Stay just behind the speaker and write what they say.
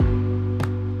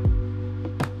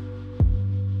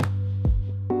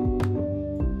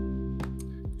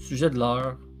Sujet de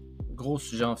l'heure, gros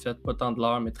sujet en fait, pas tant de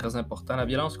l'heure, mais très important, la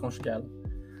violence conjugale.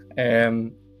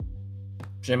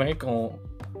 J'aimerais qu'on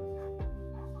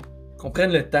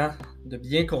prenne le temps de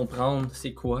bien comprendre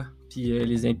c'est quoi, puis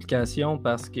les implications,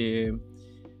 parce que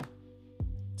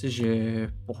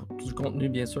pour du contenu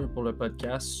bien sûr pour le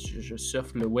podcast, je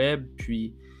surfe le web,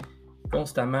 puis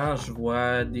constamment je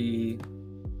vois des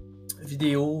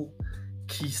vidéos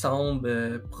qui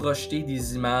semblent projeter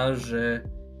des images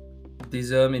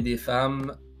des hommes et des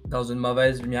femmes dans une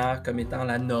mauvaise lumière comme étant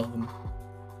la norme.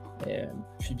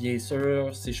 Puis bien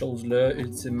sûr, ces choses-là,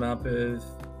 ultimement, peuvent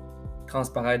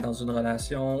transparaître dans une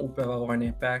relation ou peuvent avoir un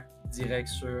impact direct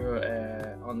sur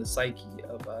on the psyche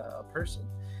of a person,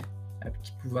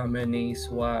 qui pouvant mener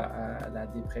soit à la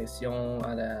dépression,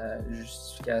 à la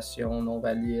justification non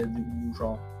valide ou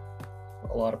genre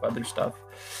a lot of other stuff.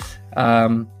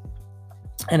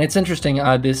 And it's interesting,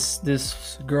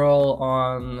 this girl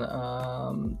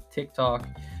on TikTok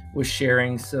was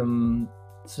sharing some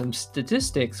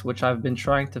statistics, which I've been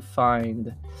trying to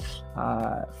find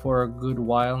for a good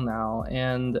while now.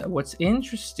 And what's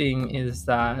interesting is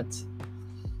that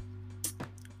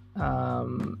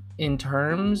in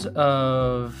terms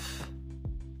of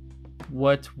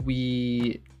what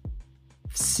we've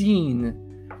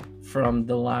seen from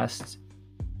the last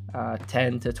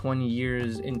 10 to 20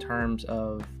 years in terms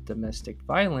of domestic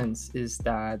violence, is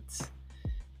that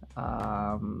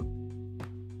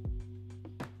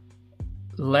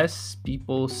less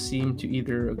people seem to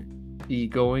either be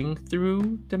going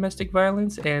through domestic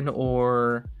violence and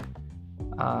or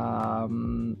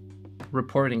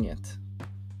reporting it.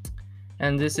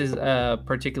 And this is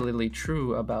particularly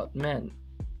true about men.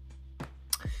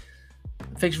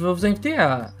 Fait que je vais vous inviter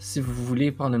à, si vous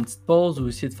voulez prendre une petite pause ou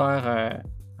essayer de faire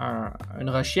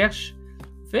une recherche,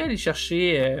 vous pouvez aller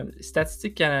chercher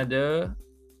Statistique Canada,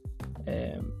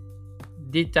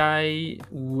 détails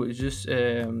ou juste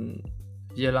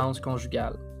violence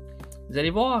conjugale. Vous allez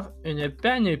voir une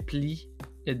panoplie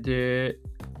de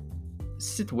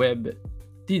sites web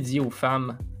dédiés aux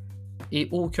femmes et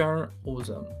aucun aux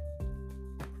hommes.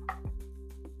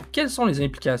 Quelles sont les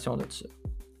implications de ça?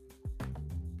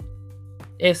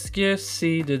 Est-ce que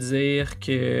c'est de dire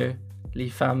que les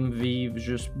femmes vivent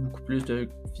juste beaucoup plus de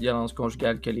violence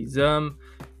conjugale que les hommes,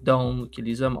 donc que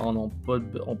les hommes n'ont pas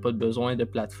de besoin de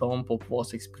plateforme pour pouvoir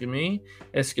s'exprimer?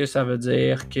 Est-ce que ça veut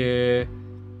dire que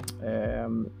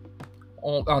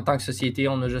en tant que société,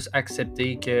 on a juste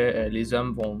accepté que les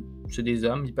hommes c'est des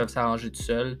hommes, ils peuvent s'arranger tout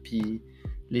seuls, puis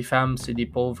les femmes, c'est des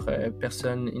pauvres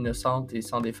personnes innocentes et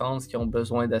sans défense qui ont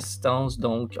besoin d'assistance,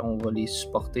 donc on va les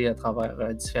supporter à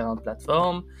travers différentes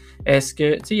plateformes. Est-ce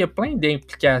que, il y a plein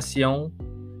d'implications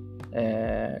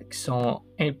qui sont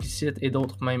implicites et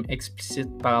d'autres même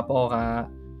explicites par rapport à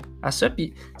ça.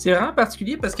 Puis c'est vraiment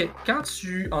particulier parce que quand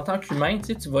en tant qu'humain,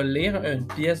 tu vas lire une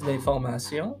pièce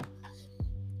d'information,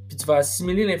 puis tu vas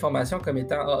assimiler l'information comme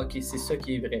étant « Ah, ok, c'est ça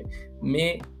qui est vrai ».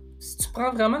 Mais si tu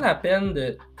prends vraiment la peine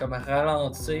de comme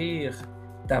ralentir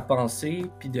ta pensée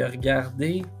puis de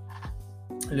regarder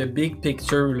le big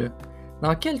picture, là,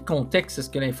 dans quel contexte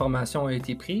est-ce que l'information a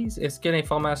été prise? Est-ce que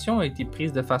l'information a été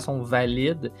prise de façon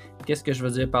valide? Qu'est-ce que je veux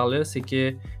dire par là? C'est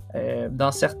que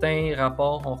dans certains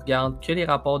rapports, on regarde que les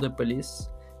rapports de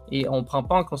police et on ne prend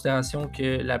pas en considération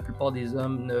que la plupart des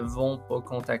hommes ne vont pas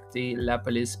contacter la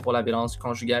police pour la violence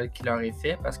conjugale qui leur est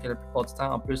faite, parce que la plupart du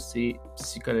temps, en plus, c'est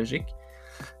psychologique.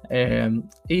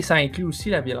 Et ça inclut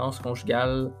aussi la violence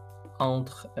conjugale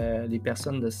entre les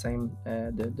personnes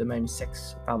de même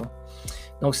sexe.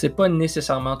 Donc, c'est pas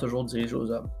nécessairement toujours dirigé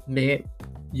aux hommes, mais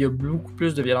il y a beaucoup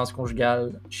plus de violence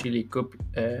conjugale chez les couples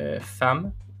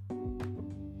femmes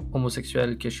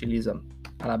homosexuels que chez les hommes,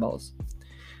 à la base.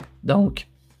 Donc,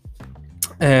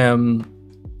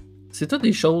 c'est toutes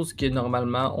des choses que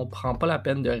normalement, on prend pas la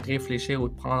peine de réfléchir ou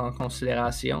de prendre en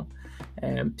considération.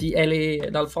 Puis elle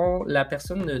est, dans le fond, la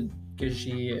personne que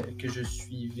je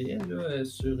suivais là,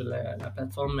 sur la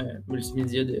plateforme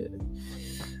multimédia de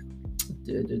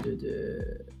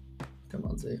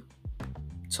comment dire,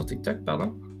 sur TikTok,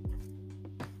 pardon,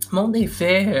 montre des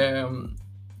faits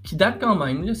qui datent quand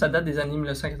même, là, ça date des années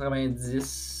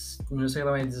 1990,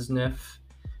 1999,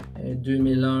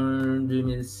 2001,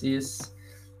 2006.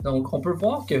 Donc on peut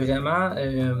voir que vraiment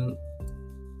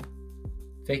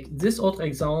fait que 10 autres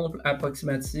exemples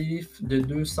approximatifs de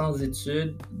 200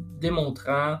 études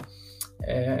démontrant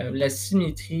la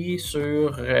symétrie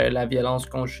sur la violence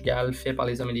conjugale faite par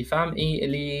les hommes et les femmes. Et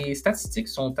les statistiques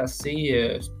sont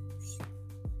assez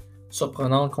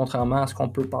surprenantes, contrairement à ce qu'on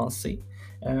peut penser.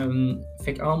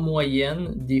 Fait qu'en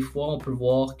moyenne, des fois, on peut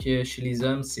voir que chez les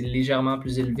hommes, c'est légèrement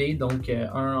plus élevé. Donc,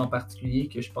 un en particulier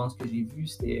que je pense que j'ai vu,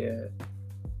 c'était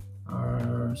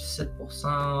un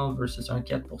 7% versus un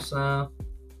 4%.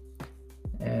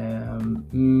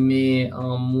 Mais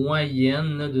en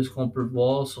moyenne, là, de ce qu'on peut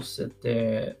voir sur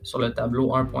le tableau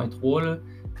 1.3 là,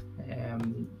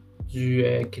 du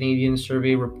Canadian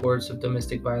Survey Reports of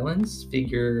Domestic Violence,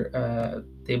 figure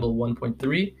table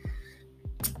 1.3,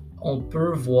 on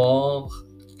peut voir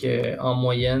qu'en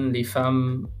moyenne, les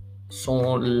femmes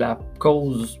sont la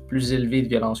cause plus élevée de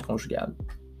violence conjugale.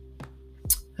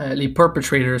 Les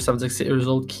perpetrators, ça veut dire que c'est eux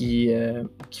autres qui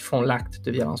font l'acte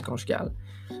de violence conjugale.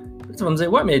 Tu vas me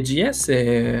dire, ouais, mais JS,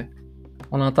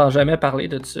 on n'entend jamais parler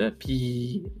de ça,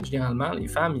 puis généralement, les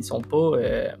femmes, ils sont pas...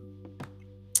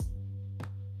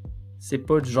 c'est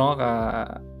pas du genre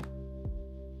à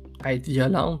être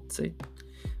violente, tu sais.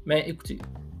 Mais écoutez,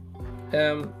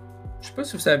 je sais pas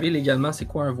si vous savez légalement c'est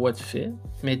quoi un voie de fait,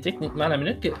 mais techniquement, la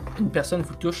minute qu'une personne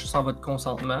vous touche sans votre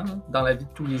consentement dans la vie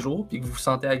de tous les jours, puis que vous vous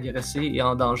sentez agressé et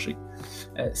en danger,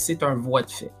 c'est un voie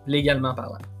de fait, légalement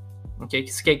parlant. Okay?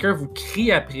 Si quelqu'un vous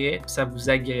crie après, puis ça vous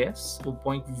agresse au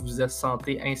point que vous vous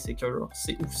sentez insécure,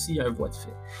 c'est aussi un voie de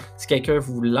fait. Si quelqu'un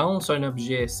vous lance un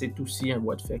objet, c'est aussi un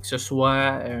voie de fait. Que ce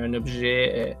soit un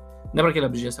objet, n'importe quel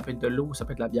objet, ça peut être de l'eau, ça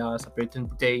peut être de la bière, ça peut être une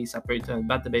bouteille, ça peut être un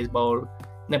bat de baseball,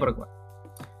 n'importe quoi.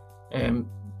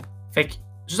 Fait que,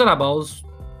 juste à la base,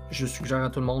 je suggère à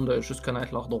tout le monde de juste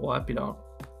connaître leurs droits, puis leur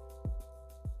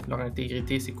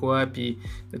intégrité, c'est quoi, puis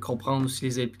de comprendre aussi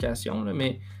les implications, là,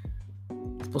 mais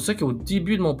c'est pour ça qu'au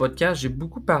début de mon podcast, j'ai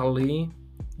beaucoup parlé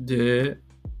de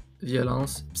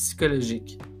violence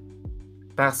psychologique.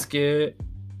 Parce que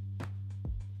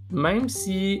même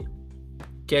si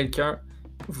quelqu'un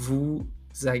vous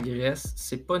agresse,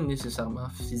 c'est pas nécessairement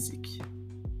physique.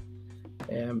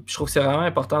 Je trouve que c'est vraiment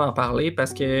important d'en parler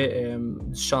parce que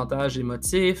du chantage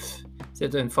émotif,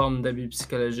 c'est une forme d'abus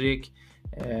psychologique.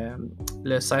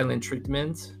 Le silent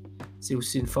treatment, c'est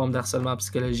aussi une forme d'harcèlement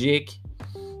psychologique.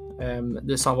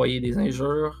 De s'envoyer des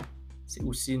injures, c'est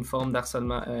aussi une forme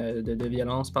d'harcèlement, de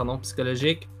violence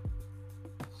psychologique.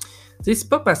 T'sais, c'est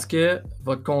pas parce que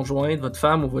votre conjointe, votre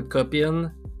femme ou votre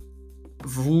copine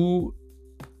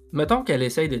mettons qu'elle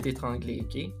essaye de t'étrangler,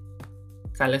 ok?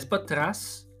 Ça laisse pas de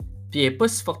traces, puis elle est pas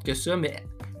si forte que ça, mais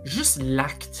juste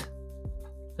l'acte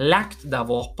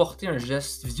d'avoir porté un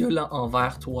geste violent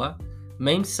envers toi,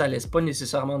 même si ça laisse pas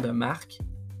nécessairement de marque,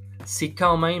 c'est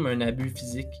quand même un abus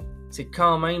physique. C'est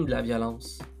quand même de la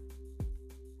violence.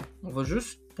 On va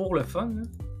juste, pour le fun, là,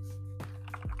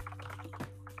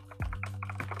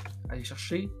 aller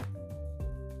chercher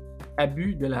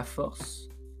abus de la force,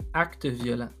 acte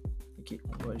violent. Ok,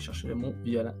 on va aller chercher le mot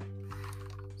violent.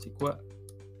 C'est quoi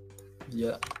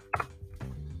violent?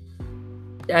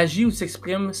 Agit ou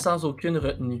s'exprime sans aucune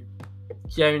retenue.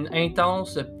 Qui a un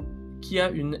intense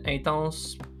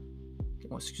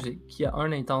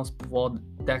pouvoir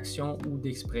d'action ou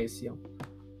d'expression.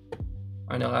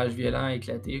 Un orage violent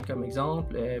éclaté, comme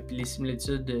exemple. Puis les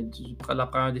similitudes de la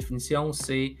première définition,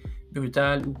 c'est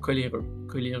brutal ou coléreux.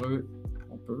 Coléreux,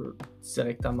 on peut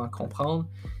directement comprendre.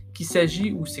 Qui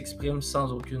s'agit ou s'exprime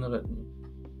sans aucune retenue.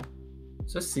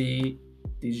 Ça, c'est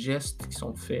des gestes qui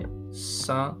sont faits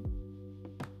sans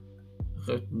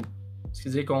retenue. Ce qui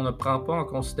veut dire qu'on ne prend pas en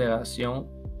considération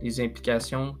les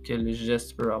implications que le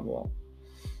geste peut avoir.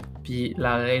 Puis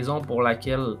la raison pour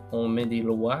laquelle on met des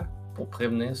lois pour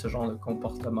prévenir ce genre de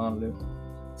comportement-là,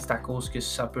 c'est à cause que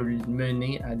ça peut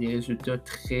mener à des résultats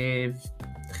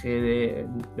des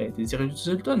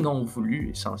résultats non voulus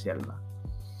essentiellement.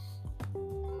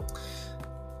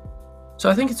 So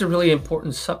I think it's a really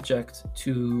important subject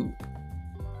to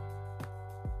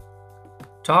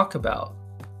talk about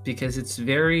because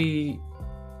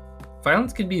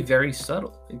violence can be very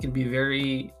subtle. It can be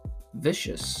very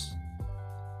vicious.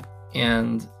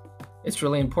 And it's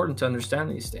really important to understand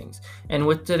these things. And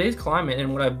with today's climate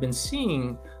and what I've been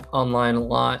seeing online a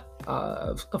lot,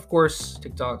 of course,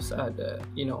 TikTok's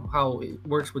how it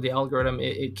works with the algorithm.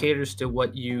 It caters to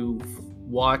what you've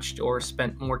watched or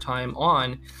spent more time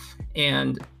on.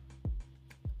 And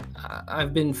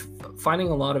I've been finding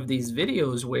a lot of these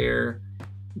videos where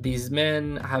these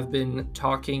men have been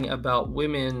talking about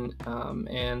women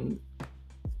and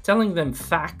telling them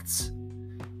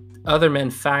other men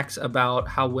facts about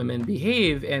how women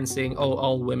behave and saying, oh,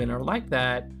 all women are like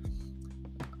that.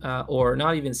 Or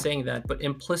not even saying that, but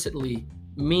implicitly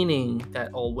meaning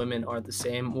that all women are the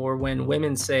same. Or when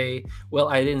women say, well,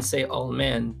 I didn't say all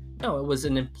men. No, it was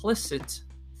an implicit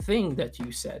thing that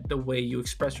you said, the way you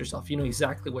express yourself. You know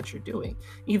exactly what you're doing.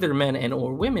 Either men and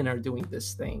or women are doing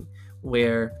this thing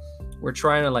where we're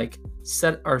trying to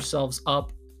set ourselves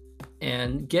up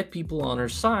and get people on our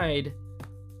side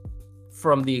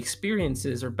from the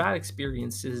experiences or bad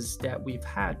experiences that we've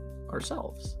had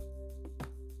ourselves.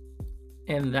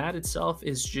 And that itself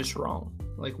is just wrong.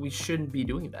 Like, we shouldn't be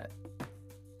doing that.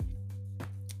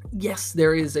 Yes,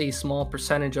 there is a small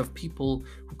percentage of people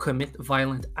who commit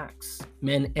violent acts,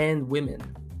 men and women.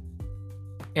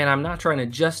 And I'm not trying to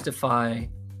justify,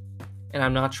 and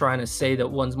I'm not trying to say that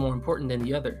one's more important than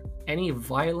the other. Any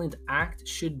violent act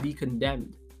should be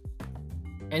condemned.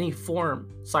 Any form,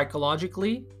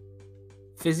 psychologically,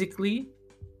 physically,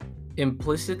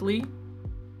 implicitly,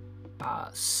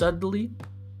 subtly,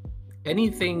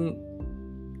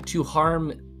 anything to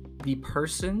harm the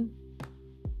person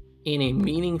in a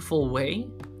meaningful way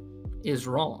is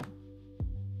wrong.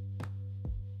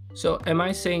 So am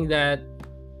I saying that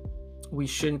we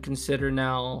shouldn't consider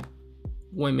now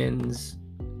women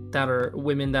that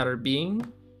are being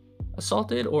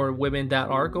assaulted, or women that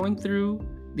are going through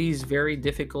these very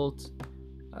difficult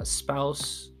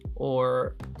spouse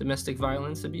or domestic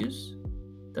violence abuse?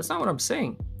 That's not what I'm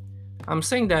saying. I'm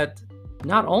saying that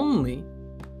not only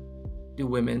do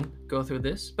women go through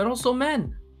this, but also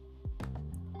men.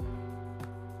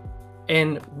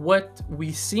 And what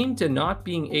we seem to not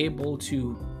being able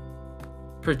to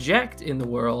project in the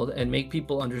world and make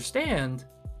people understand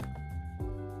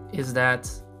is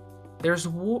that there's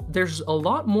a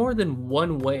lot more than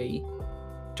one way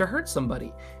to hurt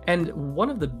somebody. And one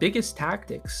of the biggest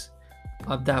tactics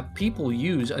that people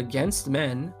use against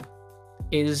men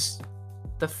is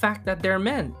the fact that they're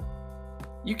men.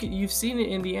 You've seen it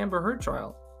in the Amber Heard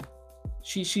trial.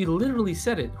 She literally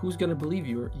said it. Who's going to believe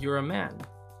you? You're a man.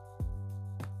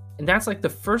 And that's like the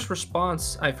first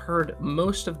response I've heard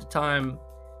most of the time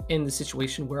in the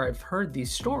situation where I've heard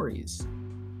these stories.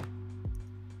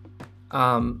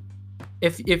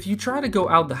 If you try to go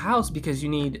out the house because you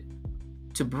need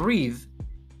to breathe,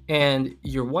 and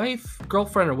your wife,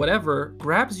 girlfriend, or whatever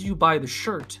grabs you by the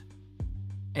shirt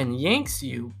and yanks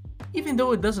you, even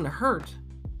though it doesn't hurt,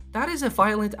 that is a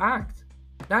violent act.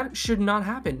 That should not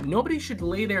happen. Nobody should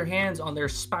lay their hands on their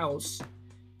spouse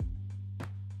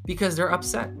because they're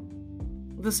upset.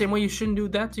 The same way you shouldn't do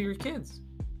that to your kids.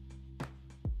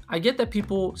 I get that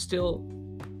people still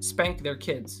spank their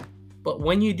kids, but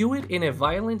when you do it in a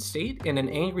violent state, in an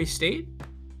angry state,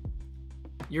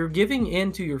 you're giving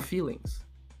in to your feelings.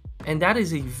 And that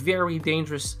is a very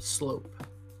dangerous slope.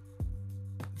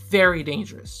 Very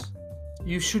dangerous.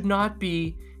 You should not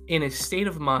be in a state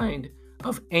of mind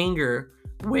of anger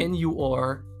when you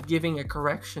are giving a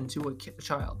correction to a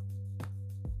child.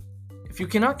 If you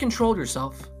cannot control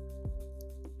yourself,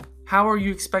 how are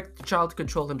you expect the child to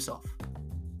control himself?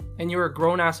 And you're a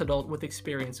grown-ass adult with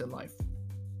experience in life.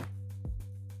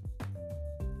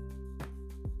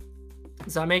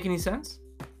 Does that make any sense?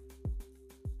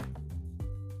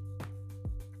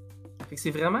 Fait que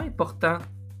c'est vraiment important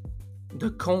de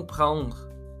comprendre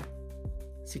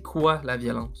c'est quoi la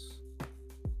violence.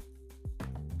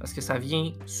 Parce que ça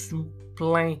vient sous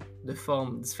plein de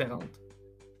formes différentes.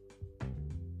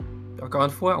 Puis encore une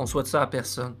fois, on souhaite ça à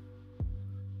personne.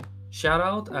 Shout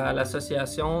out à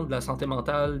l'Association de la santé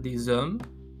mentale des hommes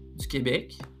du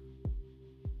Québec,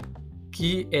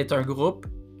 qui est un groupe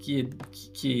qui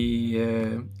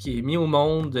est mis au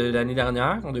monde l'année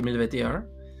dernière, en 2021,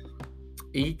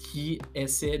 et qui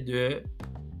essaie de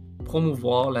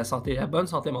promouvoir la bonne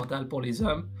santé mentale pour les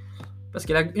hommes. Parce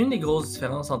que une des grosses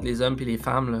différences entre les hommes et les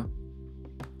femmes, là,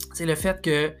 c'est le fait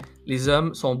que les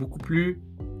hommes sont beaucoup plus,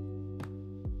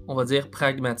 on va dire,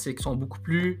 pragmatiques, sont beaucoup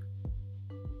plus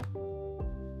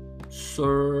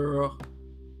sur...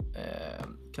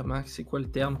 c'est quoi le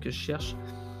terme que je cherche?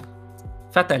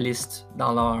 Fatalistes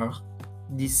dans leurs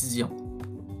décisions.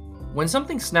 When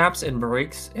something snaps and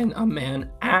breaks and a man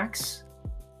acts,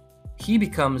 he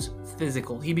becomes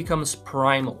physical. He becomes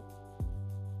primal.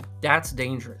 That's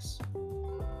dangerous.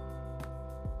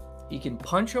 He can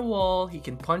punch a wall. He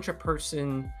can punch a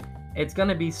person. It's going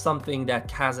to be something that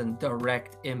has a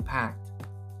direct impact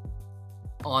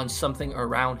on something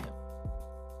around him.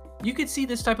 You could see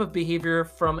this type of behavior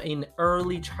from an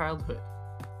early childhood,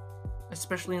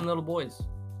 especially in little boys.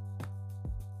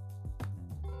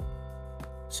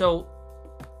 So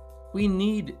we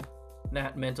need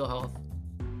that mental health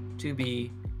to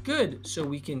be good so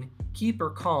we can keep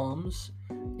our calms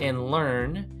and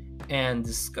learn and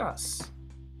discuss.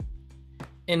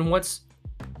 And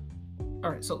all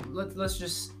right, so let's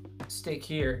just stick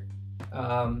here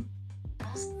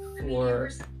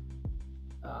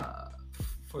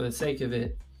for the sake of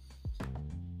it.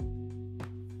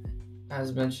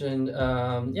 As mentioned,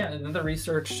 another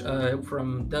research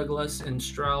from Douglas and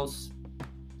Strauss,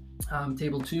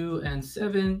 table 2 and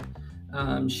 7,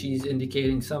 she's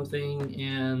indicating something,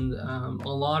 and a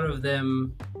lot of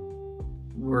them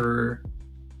were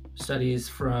studies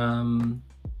from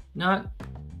not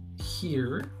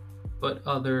here, but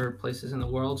other places in the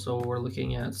world. So we're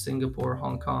looking at Singapore,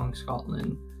 Hong Kong,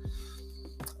 Scotland.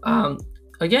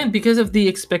 Again, because of the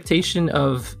expectation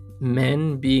of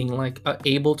men being like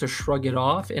able to shrug it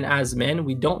off, and as men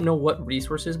we don't know what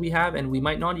resources we have, and we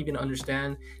might not even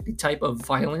understand the type of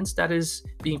violence that is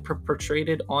being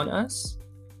perpetrated on us.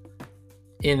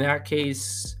 In that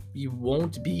case, you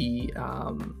won't be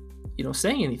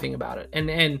saying anything about it.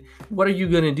 And what are you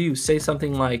gonna do? Say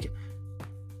something like,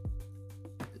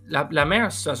 la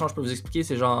meilleure situation je peux vous expliquer,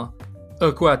 c'est genre,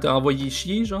 quoi, t'as envoyé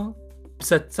chier, genre, pis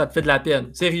ça te fait de la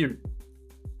peine, sérieux.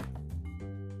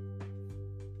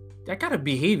 That kind of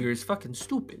behavior is fucking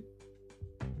stupid.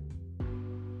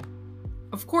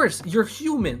 Of course, you're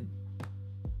human.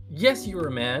 Yes, you're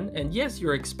a man, and yes,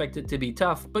 you're expected to be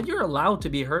tough, but you're allowed to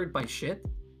be hurt by shit.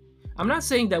 I'm not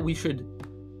saying that we should,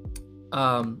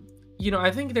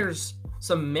 I think there's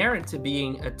some merit to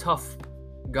being a tough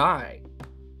guy.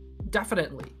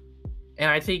 Definitely. And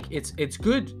I think it's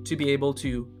good to be able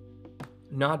to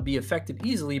not be affected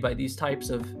easily by these types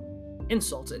of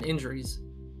insults and injuries.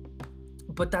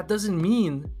 But that doesn't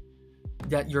mean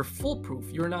that you're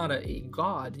foolproof. You're not a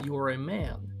god, you're a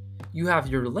man. You have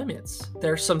your limits.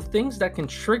 There's some things that can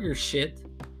trigger shit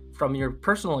from your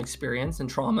personal experience and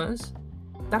traumas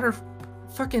that are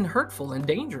fucking hurtful and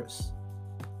dangerous.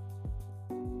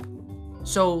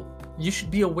 So you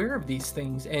should be aware of these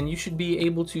things, and you should be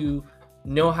able to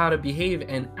know how to behave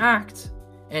and act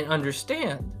and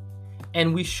understand.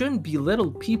 And we shouldn't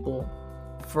belittle people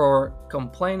for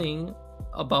complaining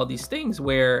about these things,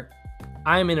 where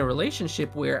I'm in a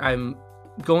relationship where I'm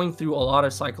going through a lot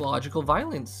of psychological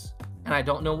violence and I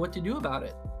don't know what to do about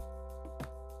it.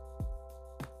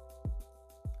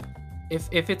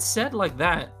 If it's said like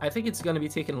that, I think it's going to be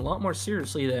taken a lot more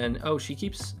seriously than, oh, she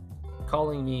keeps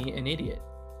calling me an idiot.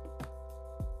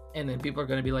 And then people are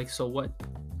going to be like, so what?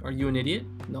 Are you an idiot?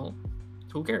 No.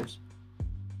 Who cares?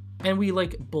 And we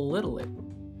like belittle it.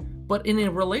 But in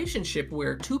a relationship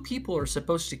where two people are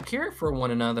supposed to care for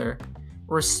one another,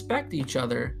 respect each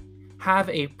other, have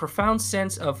a profound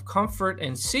sense of comfort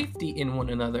and safety in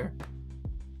one another,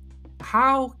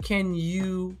 how can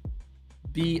you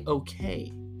be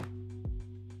okay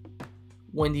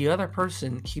when the other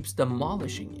person keeps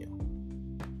demolishing you?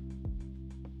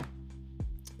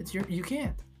 You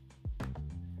can't.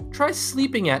 Try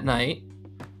sleeping at night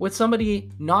with somebody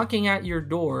knocking at your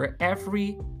door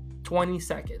every 20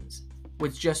 seconds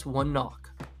with just one knock.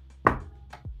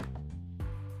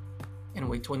 And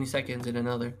wait 20 seconds and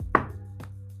another.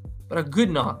 But a good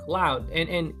knock, loud.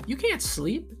 And you can't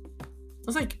sleep.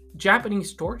 It's like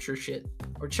Japanese torture shit.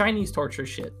 Or Chinese torture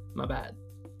shit. My bad.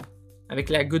 Avec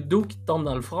la goutte d'eau qui tombe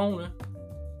dans le front, là.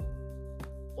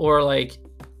 Or like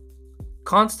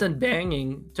constant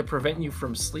banging to prevent you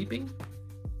from sleeping.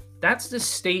 That's the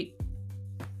state,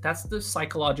 that's the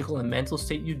psychological and mental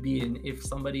state you'd be in if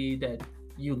somebody that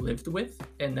you lived with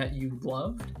and that you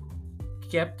loved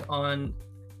kept on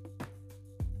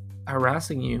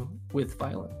harassing you with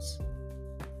violence.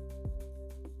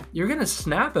 You're gonna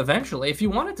snap eventually. If you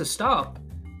want it to stop,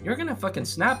 you're gonna fucking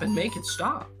snap and make it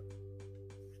stop.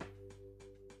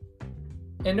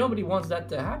 And nobody wants that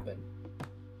to happen.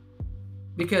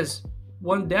 Because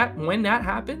when that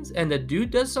happens and the dude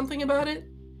does something about it,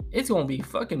 it's gonna be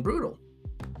fucking brutal.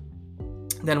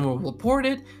 Then we'll report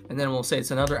it, and then we'll say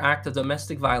it's another act of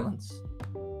domestic violence.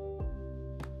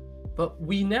 But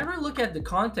we never look at the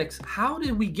context. How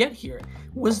did we get here?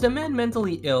 Was the man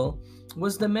mentally ill?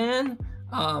 Was the man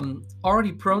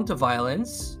already prone to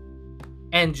violence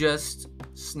and just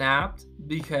snapped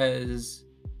because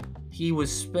he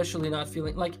was especially not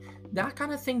feeling like that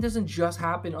kind of thing? Doesn't just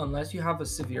happen unless you have a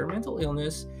severe mental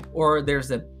illness or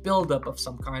there's a buildup of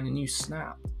some kind and you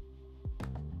snap.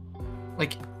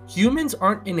 Like, humans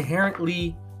aren't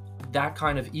inherently that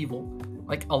kind of evil.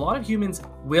 Like, a lot of humans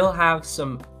will have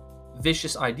some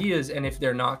vicious ideas, and if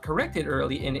they're not corrected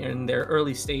early in their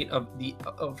early state of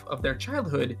their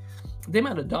childhood, they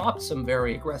might adopt some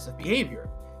very aggressive behavior.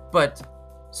 But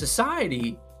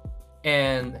society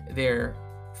and their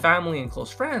family and close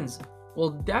friends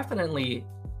will definitely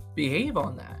behave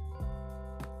on that,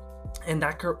 and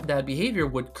that behavior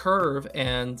would curve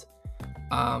and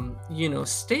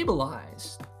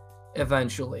stabilize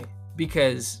eventually,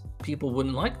 because people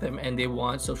wouldn't like them and they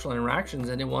want social interactions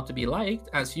and they want to be liked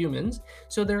as humans,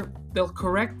 so they'll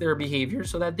correct their behavior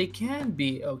so that they can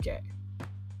be okay.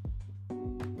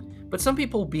 But some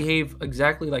people behave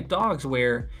exactly like dogs,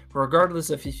 where regardless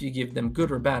of if you give them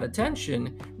good or bad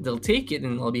attention, they'll take it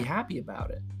and they'll be happy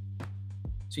about it.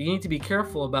 So you need to be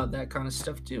careful about that kind of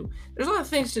stuff too. There's a lot of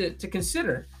things to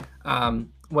consider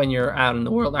when you're out in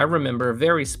the world. I remember a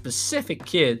very specific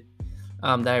kid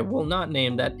that I will not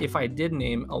name, that if I did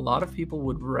name, a lot of people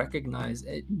would recognize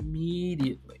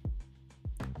immediately.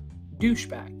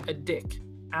 Douchebag, a dick,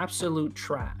 absolute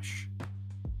trash.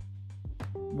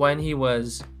 When he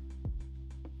was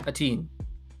a teen.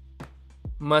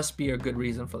 Must be a good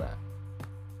reason for that.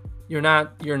 You're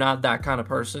not that kind of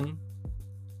person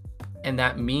and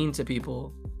that mean to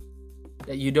people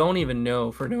that you don't even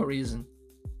know for no reason.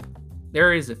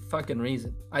 There is a fucking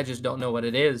reason. I just don't know what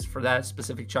it is for that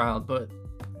specific child, but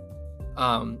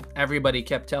everybody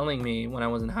kept telling me when I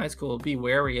was in high school, be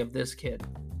wary of this kid.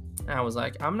 And I was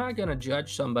like, I'm not gonna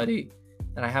judge somebody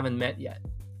that I haven't met yet.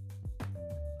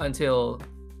 Until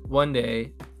one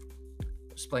day,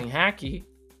 I was playing hacky,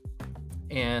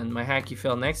 and my hacky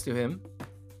fell next to him,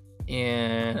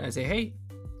 and I say, hey,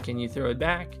 can you throw it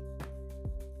back?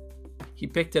 He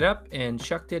picked it up and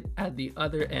chucked it at the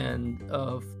other end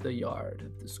of the yard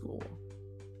of the school.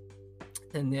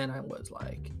 And then I was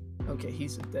like, okay,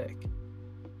 he's a dick.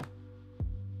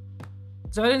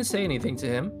 So I didn't say anything to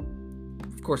him.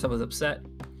 Of course, I was upset.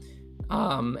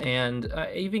 And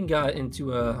I even got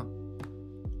into a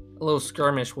little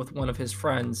skirmish with one of his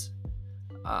friends.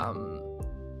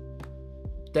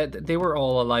 That they were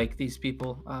all alike, these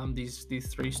people, these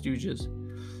three stooges.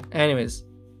 Anyways,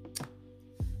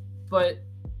 but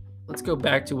let's go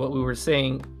back to what we were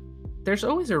saying. There's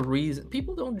always a reason.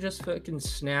 People don't just fucking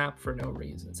snap for no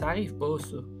reason. Ça arrive pas,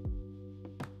 ça.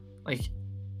 Like,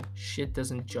 shit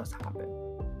doesn't just happen.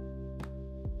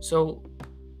 So,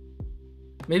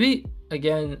 maybe,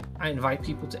 again, I invite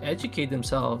people to educate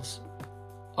themselves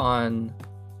on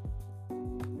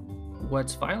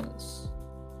what's violence.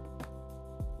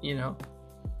 You know?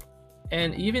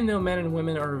 And even though men and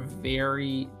women are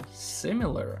very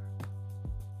similar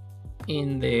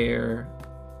in their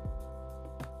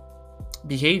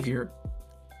behavior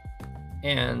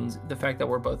and the fact that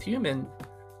we're both human,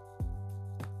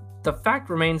 the fact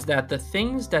remains that the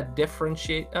things that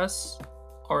differentiate us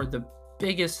are the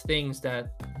biggest things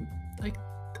that, like,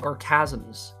 are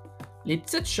chasms. Les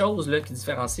petites choses là, qui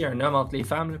différencient un homme entre les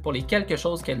femmes, là, pour les quelques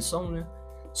choses qu'elles sont, là,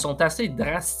 sont assez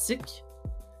drastiques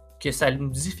que ça nous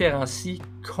différencie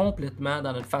complètement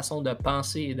dans notre façon de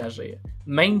penser et d'agir.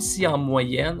 Même si en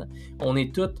moyenne, on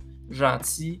est tous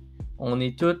gentils, on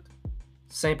est tous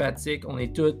sympathiques, on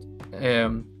est tous...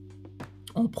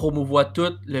 on promouvoit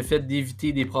tout le fait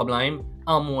d'éviter des problèmes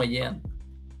en moyenne.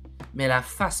 Mais la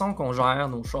façon qu'on gère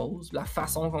nos choses, la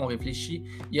façon qu'on réfléchit,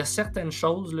 il y a certaines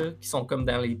choses là, qui sont comme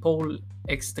dans les pôles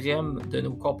extrêmes de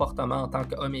nos comportements en tant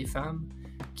qu'hommes et femmes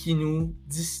qui nous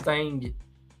distinguent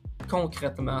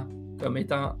concrètement comme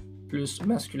étant plus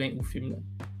masculin ou féminin.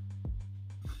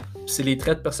 C'est les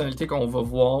traits de personnalité qu'on va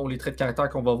voir ou les traits de caractère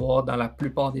qu'on va voir dans la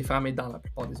plupart des femmes et dans la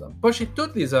plupart des hommes. Pas chez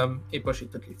tous les hommes et pas chez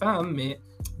toutes les femmes, mais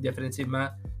définitivement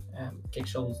quelque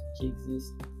chose qui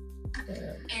existe.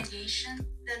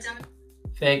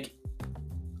 Fait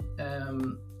que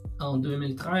en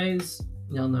 2013,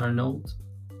 il y en a un autre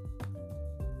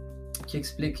qui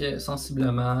explique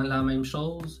sensiblement la même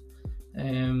chose.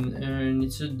 Une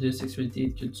étude de sexualité et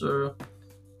de culture.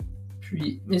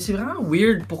 Puis, mais c'est vraiment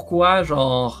weird pourquoi,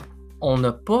 genre, on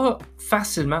n'a pas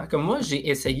facilement... Comme moi, j'ai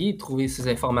essayé de trouver ces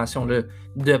informations-là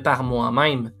de par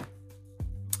moi-même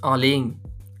en ligne.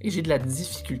 Et j'ai de la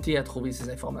difficulté à trouver ces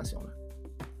informations-là.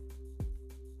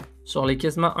 Sur les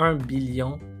quasiment 1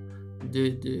 billion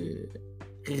de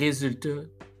résultats...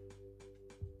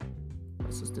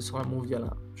 Ça, c'était sur un mot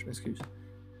violent, je m'excuse.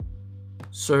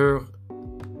 Sur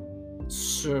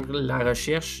la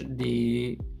recherche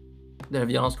de la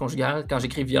violence conjugale. Quand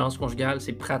j'écris violence conjugale,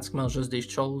 c'est pratiquement juste des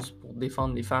choses pour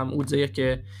défendre les femmes ou dire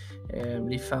que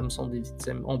les femmes sont des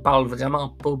victimes. On parle vraiment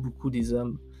pas beaucoup des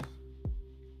hommes.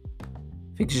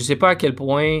 Fait que je sais pas à quel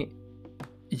point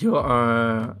il y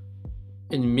a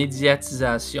une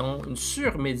médiatisation, une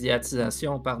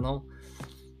surmédiatisation, pardon,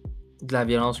 de la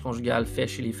violence conjugale faite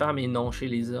chez les femmes et non chez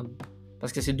les hommes.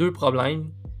 Parce que c'est deux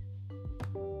problèmes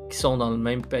qui sont dans le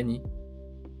même panier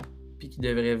puis qui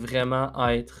devraient vraiment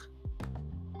être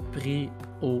pris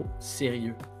au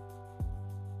sérieux.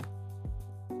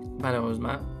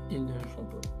 Malheureusement, ils ne le font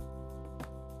pas.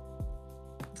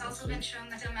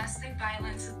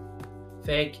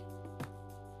 Fait que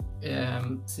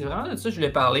c'est vraiment de ça que je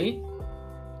voulais parler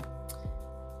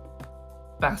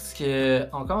parce que,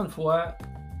 encore une fois,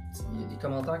 il y a des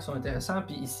commentaires qui sont intéressants,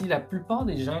 puis ici, la plupart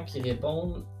des gens qui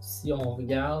répondent, si on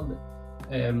regarde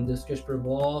de ce que je peux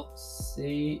voir,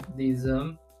 c'est des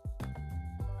hommes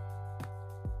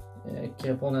qui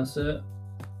répondent à ça.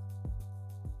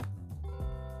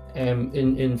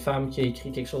 Une femme qui a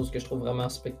écrit quelque chose que je trouve vraiment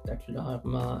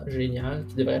spectaculairement génial,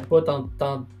 qui devrait pas tant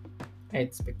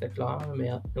être spectaculaire, mais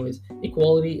anyways,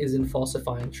 equality is in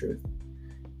falsifying truth.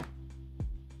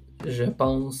 Je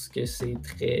pense que c'est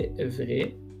très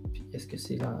vrai. Puis est-ce que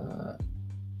c'est la...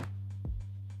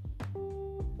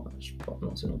 Ouais, je sais pas,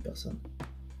 non, c'est une autre personne.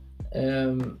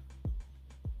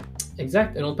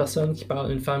 Exact, une autre personne qui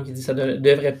parle, une femme qui dit ça ne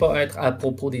devrait pas être à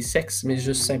propos des sexes, mais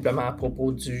juste simplement à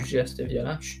propos du geste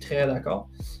violent. Je suis très d'accord.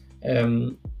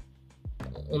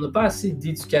 On n'a pas assez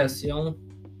d'éducation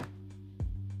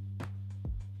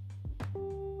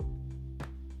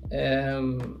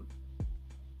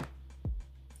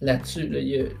là-dessus. Là, il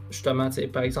y a, justement,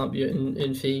 par exemple, il y a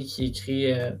une fille qui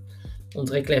écrit on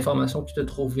dirait que l'information que tu as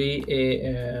trouvée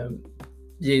est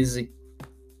biaisée.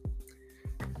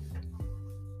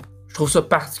 Je trouve ça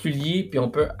particulier, puis on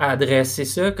peut adresser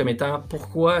ça comme étant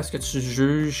pourquoi est-ce que tu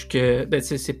juges que. Ben,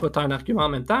 c'est pas tant un argument en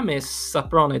même temps, mais ça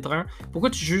peut en être un. Pourquoi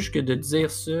tu juges que de dire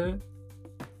ça,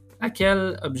 à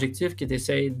quel objectif que tu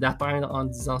essaies d'atteindre en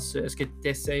disant ça? Est-ce que tu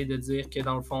essaies de dire que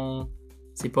dans le fond,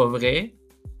 c'est pas vrai,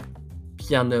 puis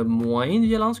il y en a moins de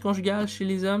violence conjugale chez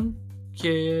les hommes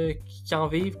qui en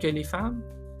vivent que les femmes?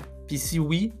 Puis si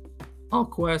oui, en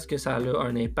quoi est-ce que ça a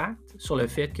un impact sur le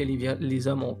fait que les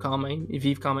hommes ils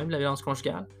vivent quand même la violence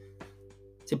conjugale?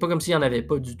 C'est pas comme s'il n'y en avait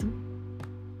pas du tout.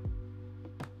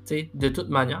 T'sais, de toute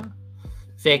manière.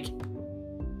 Fait que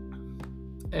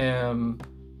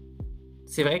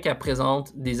c'est vrai qu'elle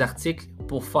présente des articles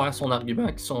pour faire son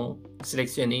argument qui sont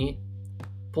sélectionnés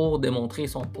pour démontrer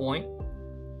son point.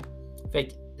 Fait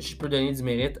que je peux donner du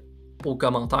mérite aux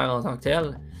commentaires en tant que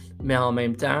tel, mais en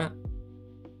même temps,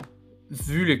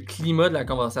 vu le climat de la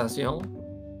conversation,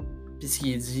 puis ce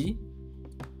qui est dit,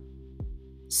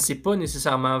 c'est pas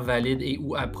nécessairement valide et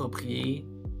ou approprié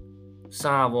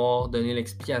sans avoir donné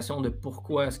l'explication de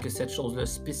pourquoi est-ce que cette chose-là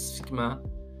spécifiquement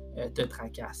te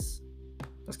tracasse.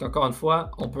 Parce qu'encore une fois,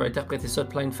 on peut interpréter ça de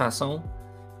plein de façons,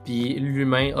 puis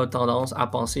l'humain a tendance à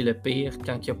penser le pire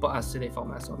quand il n'y a pas assez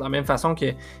d'informations. De la même façon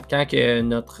que quand que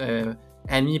notre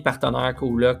ami, partenaire,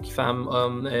 coloc, femme,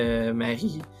 homme,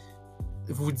 mari,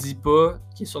 vous dit pas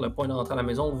qu'il est sur le point de rentrer à la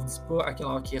maison, on vous dit pas à quelle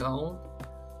heure qu'il rentre,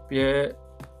 puis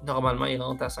normalement il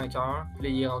rentre à 5 heures, puis là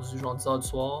il est rendu genre 10 heures du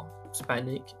soir, tu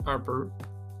paniques un peu,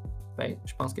 ben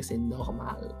je pense que c'est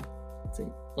normal, t'sais,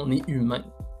 on est humain.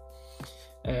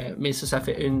 Mais ça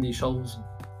fait une des choses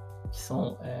qui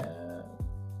sont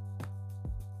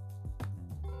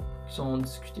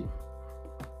discutées.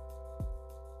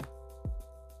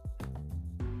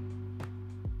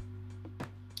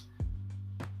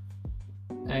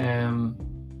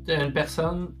 Une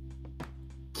personne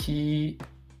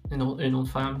une autre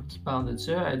femme qui parle de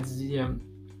ça, elle dit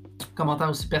commentaire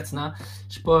aussi pertinent,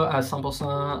 je suis pas à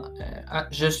 100%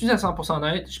 je suis à 100%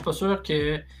 honnête, je suis pas sûr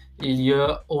qu'il y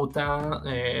a autant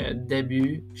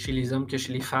d'abus chez les hommes que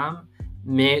chez les femmes,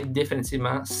 mais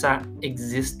définitivement ça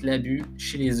existe, l'abus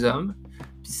chez les hommes,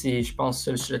 puis c'est, je pense,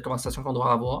 le sujet de conversation qu'on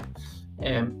doit avoir.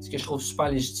 Ce que je trouve super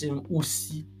légitime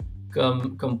aussi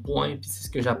comme point, puis c'est ce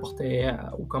que j'apportais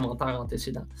aux commentaires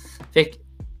antécédents. Fait que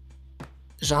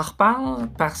j'en reparle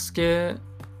parce que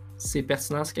c'est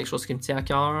pertinent, c'est quelque chose qui me tient à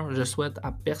cœur. Je souhaite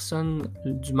à personne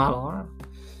du malheur.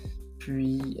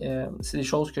 Puis c'est des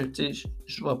choses que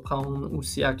je vais prendre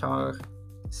aussi à cœur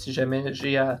si jamais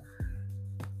j'ai à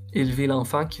élever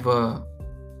l'enfant qui va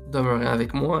demeurer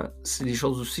avec moi. C'est des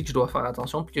choses aussi que je dois faire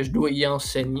attention, puis que je dois y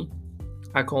enseigner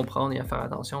à comprendre et à faire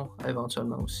attention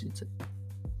éventuellement aussi. T'sais.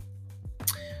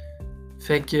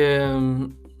 Fait que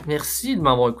merci de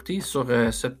m'avoir écouté sur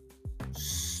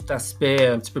cet aspect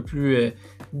un petit peu plus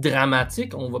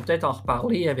dramatique. On va peut-être en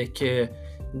reparler avec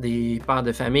des pères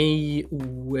de famille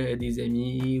ou des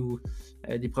amis ou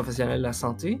des professionnels de la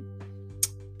santé.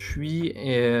 Puis,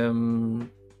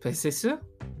 c'est ça.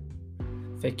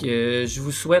 Fait que je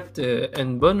vous souhaite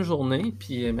une bonne journée.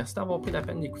 Puis merci d'avoir pris la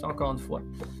peine d'écouter encore une fois.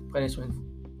 Prenez soin de vous.